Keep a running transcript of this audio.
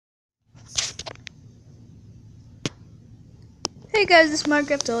Hey guys, this is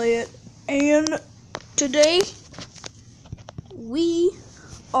Minecraft Elliot, and today we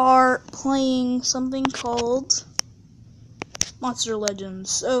are playing something called Monster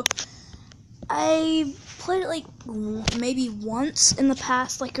Legends. So I played it like maybe once in the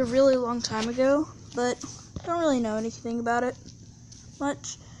past, like a really long time ago, but I don't really know anything about it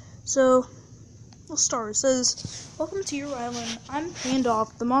much. So let's start. It says, "Welcome to your island. I'm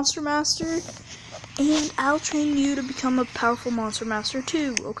Pandolph, the Monster Master, and I'll train you to become a powerful Monster Master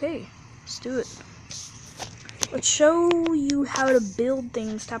too." Okay, let's do it. Let's show you how to build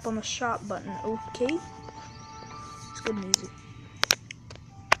things. Tap on the shop button. Okay. It's good music.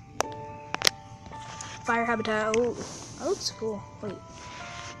 Fire habitat. Oh, that looks cool. Wait.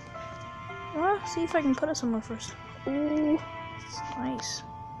 See if I can put it somewhere first. Oh, it's nice.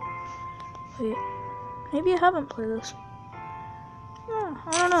 Wait. Maybe I haven't played this.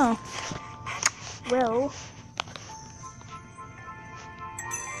 I don't know. Well.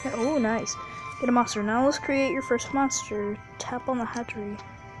 Oh, nice. Get a monster. Now let's create your first monster. Tap on the hatchery.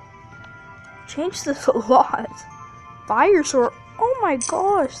 Change this a lot. Fire sword. Oh my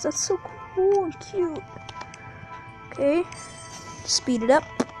gosh, that's so cool and cute. Okay. Speed it up.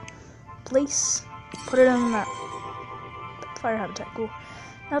 Place. Put it on that fire habitat. Cool.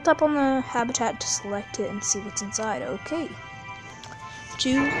 Now tap on the habitat to select it and see what's inside. Okay.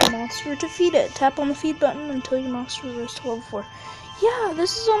 Choose the monster to feed it. Tap on the feed button until your monster reaches to level 4. Yeah,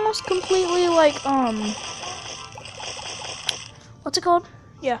 this is almost completely like, what's it called?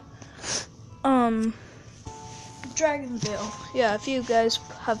 Yeah. Dragonvale. Yeah, if you guys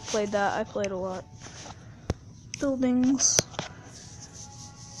have played that, I played a lot. Buildings.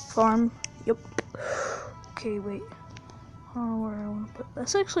 Farm. Yep. Okay, wait. I don't know where I want to put.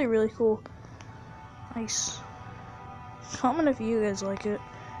 That's actually really cool. Nice. Comment if you guys like it,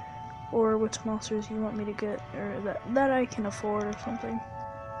 or which monsters you want me to get, or that I can afford or something.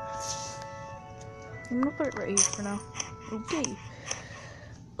 I'm gonna put it right here for now. Okay.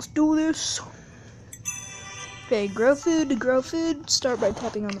 Let's do this. Okay, grow food. To grow food, start by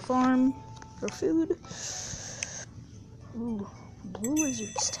tapping on the farm. Grow food. Ooh, blue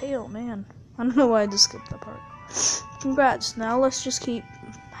lizard's tail, man. I don't know why I just skipped that part. Congrats. Now let's just keep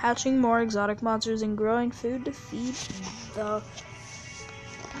hatching more exotic monsters and growing food to feed the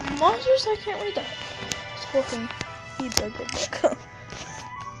monsters. I can't read that. It's fucking feed the good book.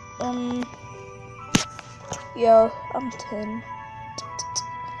 Yo, I'm 10.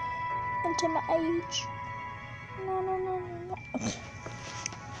 Into my age. No.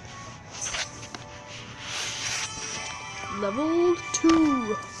 Level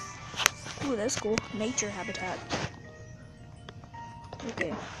 2. Ooh, that's cool. Nature habitat.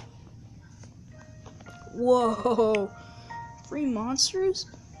 Okay. Whoa. 3 monsters?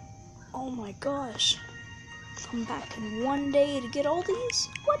 Oh my gosh. Come back in one day to get all these?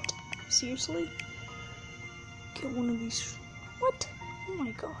 What? Seriously? Get one of these. What? Oh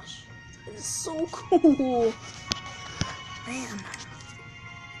my gosh. This is so cool. Man.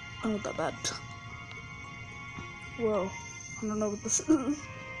 I want that bad. Whoa. I don't know what this is.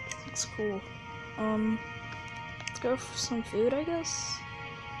 It's cool. Let's go for some food, I guess.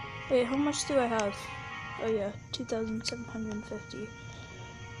 Wait, how much do I have? Oh yeah, 2,750.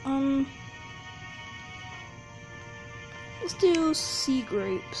 Let's do sea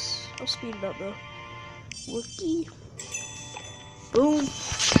grapes. I'll speed it up though. Wookie. Boom.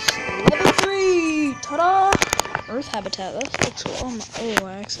 Level 3! Ta-da! Earth habitat. That looks cool. Oh,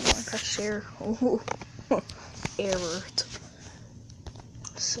 I accidentally pressed share. Oh, error.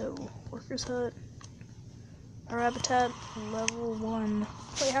 So, worker's hut. Our habitat, level 1.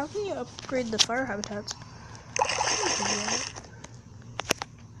 Wait, how can you upgrade the fire habitats?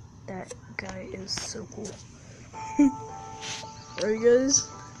 That guy is so cool. There he goes.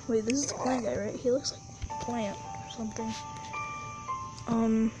 Wait, this is the plant guy, right? He looks like a plant or something.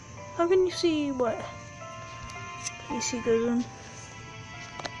 How can you see what PC goes in?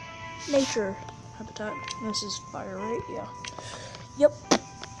 Nature habitat. This is fire, right? Yeah. Yep.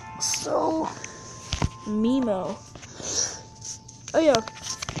 So, Mimo. Oh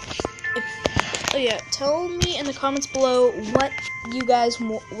yeah, tell me in the comments below what you guys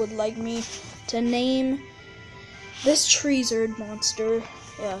would like me to name this Treezard monster.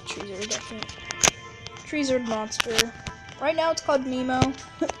 Yeah, Treezard, definitely. Treezard monster. Right now it's called Mimo.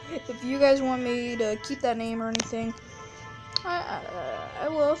 If you guys want me to keep that name or anything, I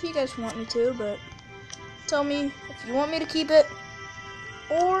will if you guys want me to, but tell me if you want me to keep it,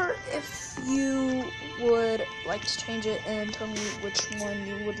 or if you would like to change it, and tell me which one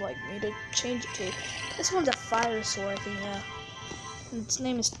you would like me to change it to. This one's a fire sword, I think, yeah. And its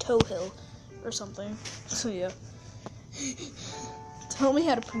name is Towhill or something. So yeah. Tell me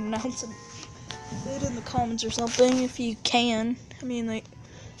how to pronounce it in the comments or something if you can. I mean, like,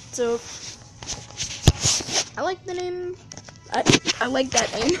 so I like the name. I like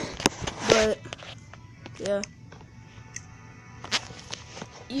that name, but yeah.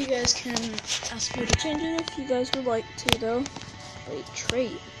 You guys can ask me to change it if you guys would like to, though. Wait,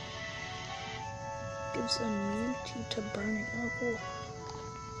 trait. Gives immunity to burning. Oh, cool.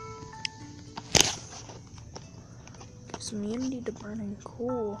 Gives immunity to burning.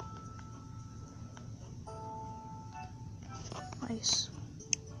 Cool. Nice.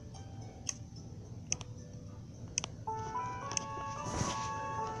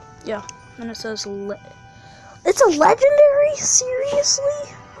 Yeah, and it says it's a legendary?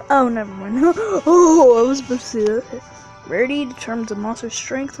 Seriously? Oh, never mind. Oh, I was about to say that. Rarity determines a monster's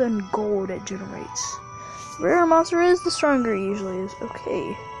strength and gold it generates. The rarer a monster is, the stronger it usually is.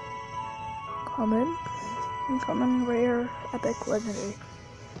 Okay. Common. Uncommon, rare, epic, legendary.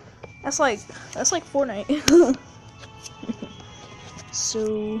 That's like Fortnite.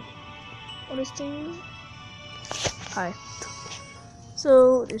 So, what is there? Hi.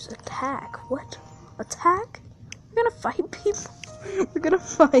 So, there's attack. What? Attack? We're gonna fight people? We're gonna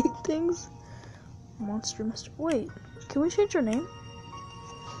fight things? Monster Mister. Wait, can we change our name?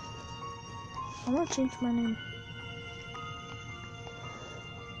 I wanna change my name.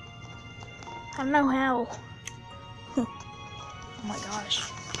 I don't know how. Oh my gosh.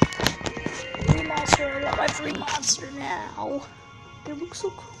 Free monster. I got my free monster now. It looks so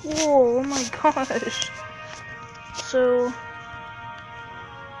cool. Oh my gosh. So,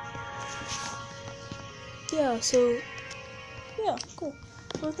 yeah, cool.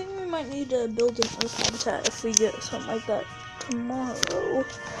 So I think we might need to build an earth habitat if we get something like that tomorrow.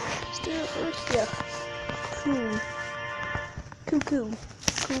 Let's do it first. Yeah.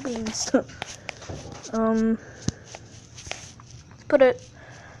 Cool beans. Put it,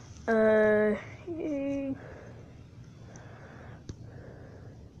 yay.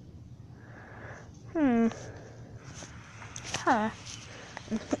 Huh.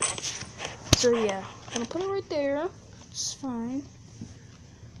 So yeah, I'm gonna put it right there. It's fine.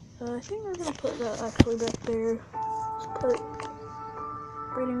 I think we're gonna put that actually back there. Let's put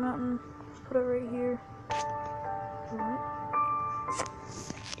Breeding Mountain. Let's put it right here. Alright.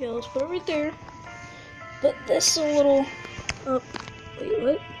 Yeah, let's put it right there. Put this a little up. Wait,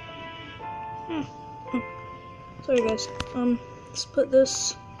 what? Sorry guys. Let's put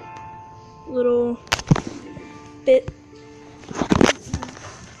this little bit.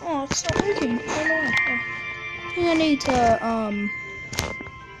 Oh, it's not working. I don't know. I think I need to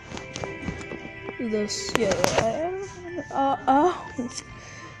do this. Yeah.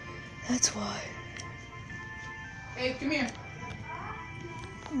 That's why. Hey, come here.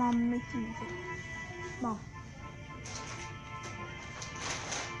 Mom, make it easy. Mom.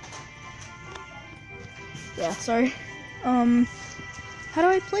 Yeah, sorry. How do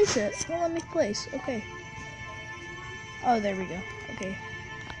I place it? It won't let me place. Okay. Oh, there we go. Okay.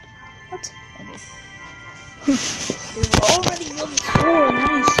 What? Okay. We're already level 4.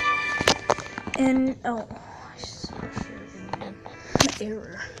 Nice. And oh,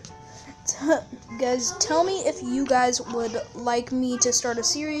 error. Guys, tell me if you guys would like me to start a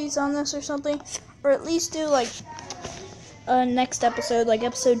series on this or something, or at least do like a next episode, like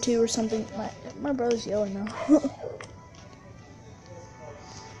episode 2 or something. My brother's yelling now.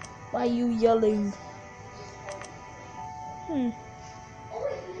 Why are you yelling? Oh.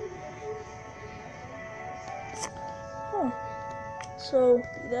 So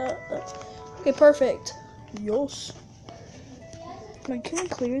that. Okay, perfect. Yes. Wait, can we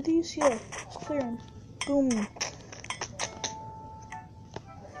clear these? Yeah, let's clear them. Boom.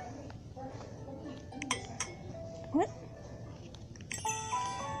 What?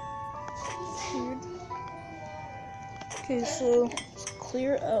 Weird. Okay, so let's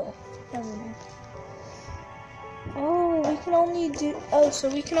clear. Oh, never mind. Oh, we can only do. Oh, so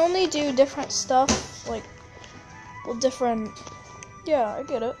we can only do different stuff, like, well, different. Yeah, I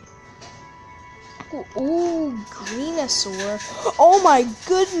get it. Ooh, Greenasaur. Oh my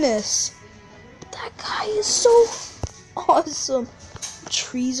goodness! That guy is so awesome.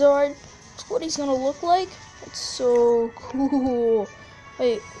 Treezard. That's what he's gonna look like. It's so cool.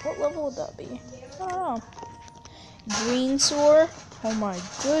 Wait, what level would that be? I don't know. Greensaur. Oh my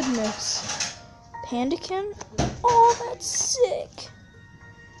goodness. Pandakin. Oh, that's sick.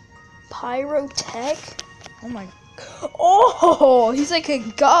 Pyrotech. Oh my. Oh, he's like a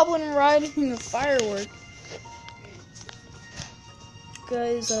goblin riding a firework.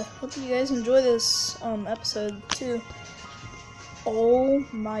 Guys, I hope you guys enjoy this episode too. Oh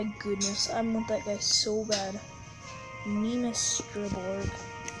my goodness, I want that guy so bad. Nemus Striborg.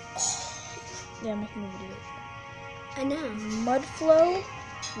 Yeah, I'm making a video. I know. Mudflow.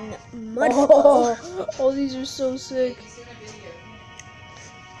 No, Mudflow. Oh, these are so sick.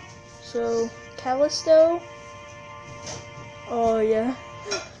 So, Callisto. Oh, yeah.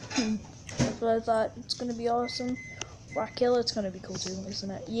 That's what I thought. It's gonna be awesome. Rockilla, it's gonna be cool too,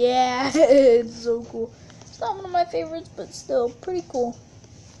 isn't it? Yeah, it's so cool. It's not one of my favorites, but still pretty cool.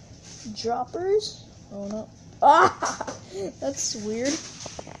 Droppers. Oh no. Ah! That's weird.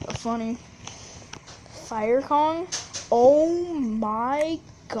 Funny. Fire Kong. Oh my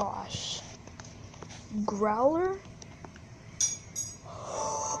gosh. Growler.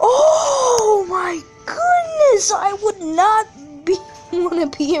 Oh my goodness! I would not want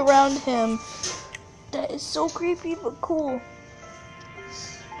to be around him. That is so creepy but cool.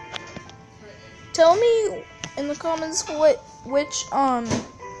 Tell me in the comments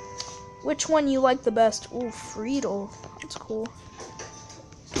which one you like the best. Ooh, Friedel. That's cool.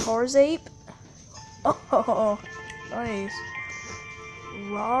 Tarzape. Oh, nice.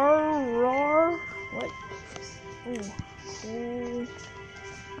 Rar. What? Ooh, cool.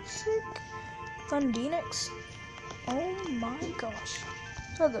 Sick. Thundinix. Oh my gosh.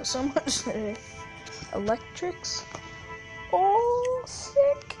 Oh, there's so much today. Electrics. Oh,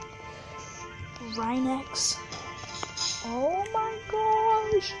 sick. Rhinex. Oh my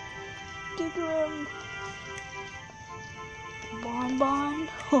gosh. Gigram. Bonbon.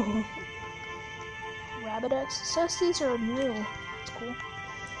 Rabbitex. It says these are new. That's cool.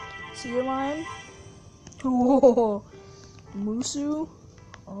 Sea Lion. Oh, Musu.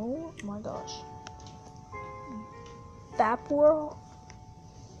 Oh my gosh. Bapwhirl.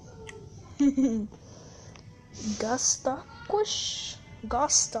 Gusta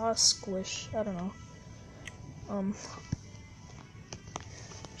Squish. I don't know.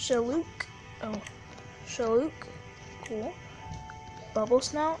 Shalook. Oh, Shalook. Cool. Bubble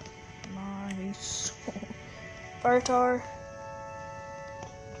Snout. Nice. Bartar.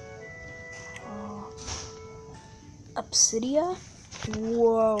 Obsidia.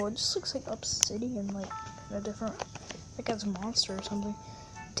 Whoa, it just looks like obsidian, like in a different, like it's a monster or something.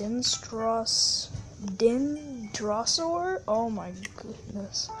 Dendrosaur? Oh my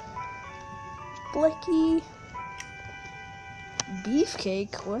goodness. Blicky.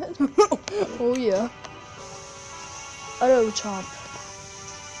 Beefcake? What? Oh yeah. Chomp.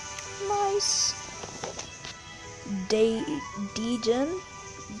 Nice. Dejin?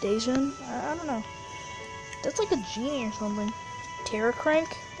 I don't know. That's like a genie or something. Terracrank?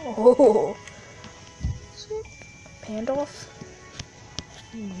 Oh. Sick. Pandolph?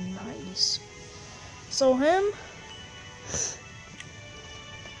 Nice. So him.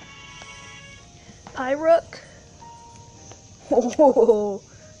 Pyrook. Oh,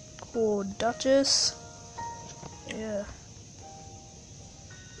 cool. Duchess. Yeah.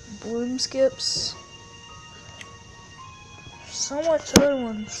 Bloom Skips. So much other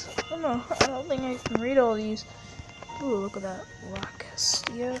ones. I don't know. I don't think I can read all these. Ooh, look at that.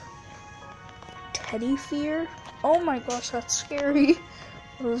 Rockestia. Teddy Fear. Oh my gosh, that's scary.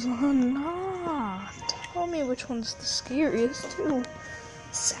 Nah. Tell me which one's the scariest too.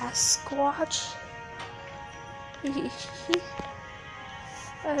 Sasquatch.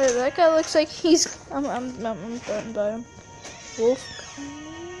 That guy looks like he's. I'm threatened by him. Wolf.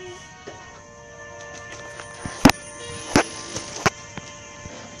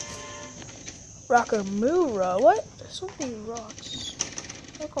 Rockamura. What? There's so many rocks.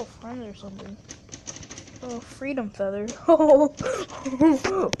 Look all friends or something. Oh, Freedom Feather.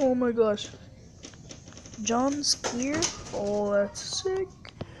 Oh my gosh. John's Gear. Oh, that's sick.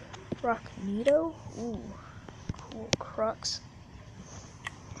 Rockneato. Ooh. Cool. Crux.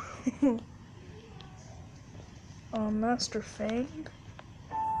 Master Fang.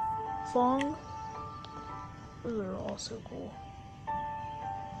 Fong. Those are also cool.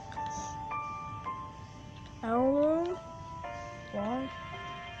 Owloon. Long.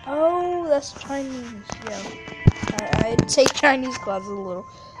 Oh, that's Chinese. Yeah. I take Chinese classes a little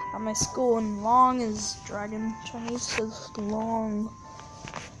at my school, and Long is Dragon. Chinese says Long.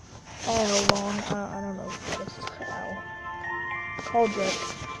 Oh, Long. I don't know if this is Ow. Cauldron.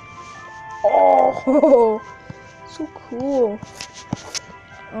 Oh, so cool.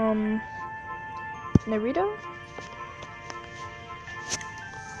 Naruto?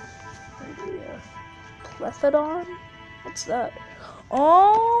 Yeah. Plethodon? What's that?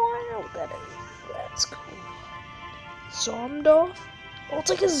 Oh, I know what that is. That's cool. Zomdorf? Oh, it's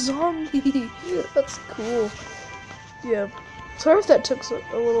like a zombie. That's cool. Yeah. Sorry if that took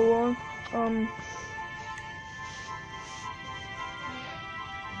a little long.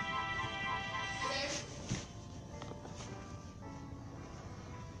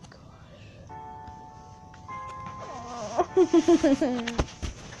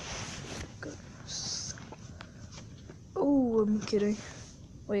 Goodness. Oh, I'm kidding.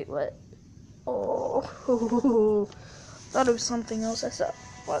 Wait, what? Oh, thought it was something else. I saw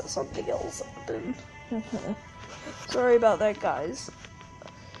what something else happened. Sorry about that, guys.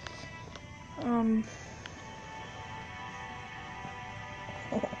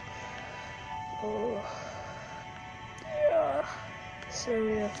 Oh, yeah. So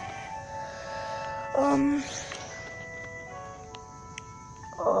yeah.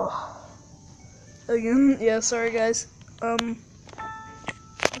 Oh. Again, yeah. Sorry, guys. How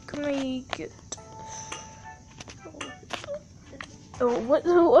can I get? Oh, what?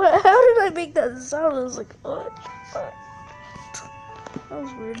 How did I make that sound? I was like, what? That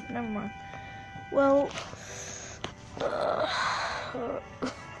was weird. Never mind. Well,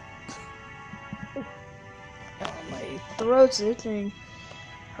 my throat's itching.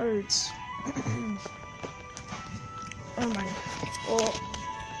 Hurts. Never mind. Well,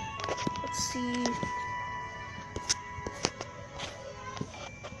 let's see.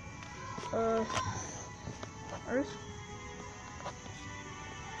 Earth.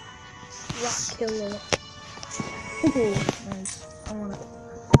 Rock killer. Oh, nice. I want it.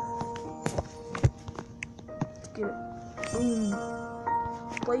 Let's get it. Boom.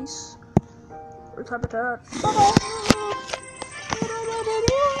 Place. Or habitat. Ta-da!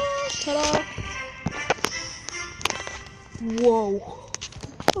 Ta-da! Whoa.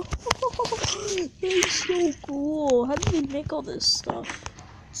 That's so cool. How did they make all this stuff?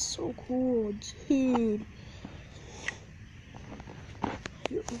 It's so cool, dude.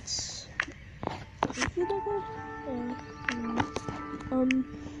 Here, let's...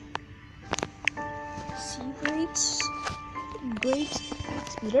 sea grapes.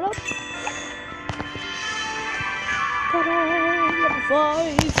 Speed it up. Ta-da! Level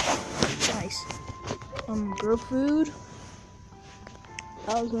 5. Nice. Grow food.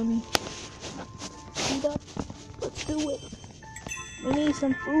 1,000. Speed up. Let's do it. We need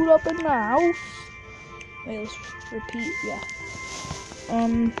some food up in the house. Wait, let's repeat. Yeah.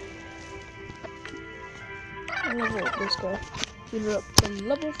 Level up this guy. Get it up to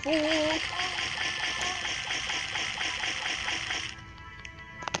level 4.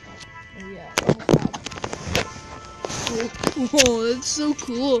 Oh yeah, level 5. Whoa, that's so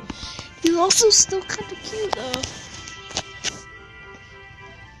cool. He's also still kind of cute though.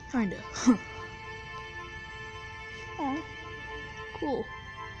 Kinda. Aw. Cool.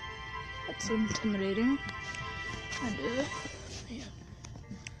 That's intimidating. Kinda. Yeah.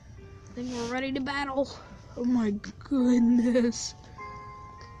 I think we're ready to battle. Oh my goodness.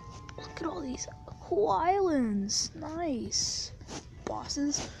 Look at all these cool islands. Nice.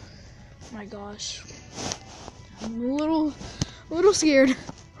 Bosses. Oh my gosh. I'm a little scared.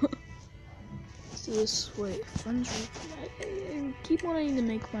 Let's do this. Wait, friends. I keep wanting to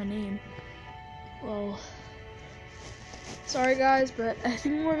make my name. Well, sorry guys, but I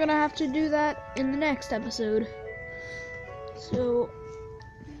think we're gonna have to do that in the next episode. So,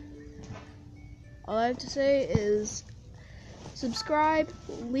 all I have to say is subscribe,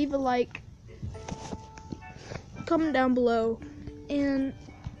 leave a like, comment down below, and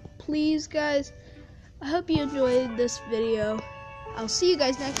please guys, I hope you enjoyed this video. I'll see you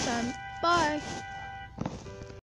guys next time. Bye!